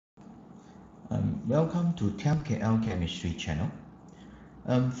Welcome to TMKL Chemistry channel.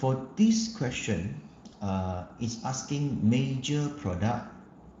 For this question, it's asking major product.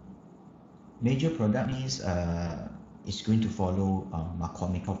 Major product means it's going to follow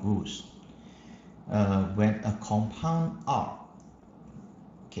Markovnikov rules. When a compound R,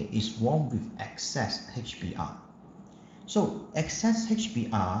 is formed with excess HBr. So excess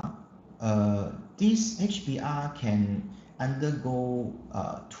HBr, this HBr can undergo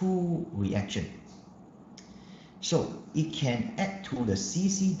two reactions. So it can add to the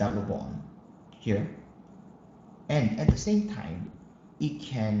CC double bond here, and at the same time it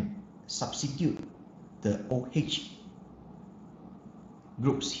can substitute the OH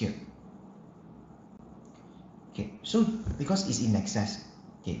groups here. So because it's in excess,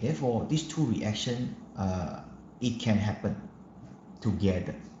 therefore these two reactions it can happen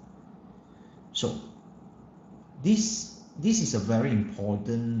together. So this is a very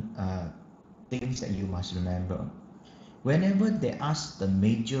important things that you must remember. Whenever they ask the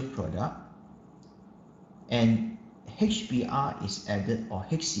major product and HBr is added or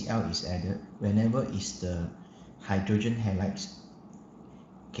HCl is added, whenever it's the hydrogen halides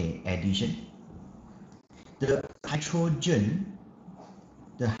addition, the hydrogen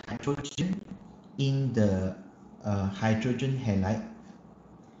in the hydrogen halide,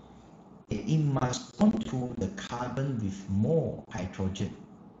 it must bond to the carbon with more hydrogen.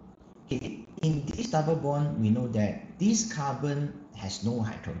 In this double bond, we know that this carbon has no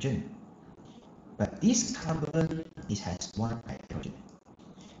hydrogen, but this carbon has one hydrogen.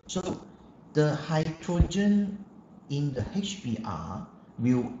 So the hydrogen in the HBr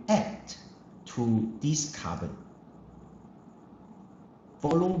will add to this carbon,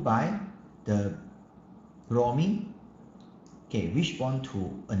 followed by the bromine, which bond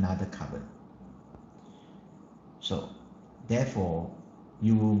to another carbon. So therefore,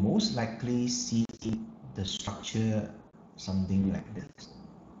 you will most likely see the structure something like this,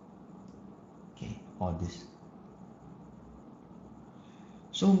 or this.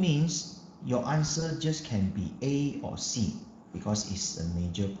 So means your answer just can be A or C because it's a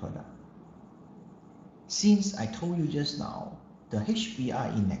major product. Since I told you just now, the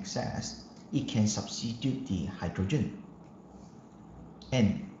HBr in excess, it can substitute the hydrogen,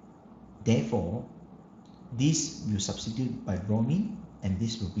 and therefore this will substitute by bromine, and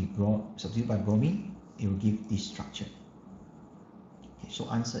this will be substituted by bromine, it will give this structure. So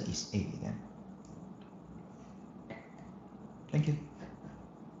answer is A again. Thank you.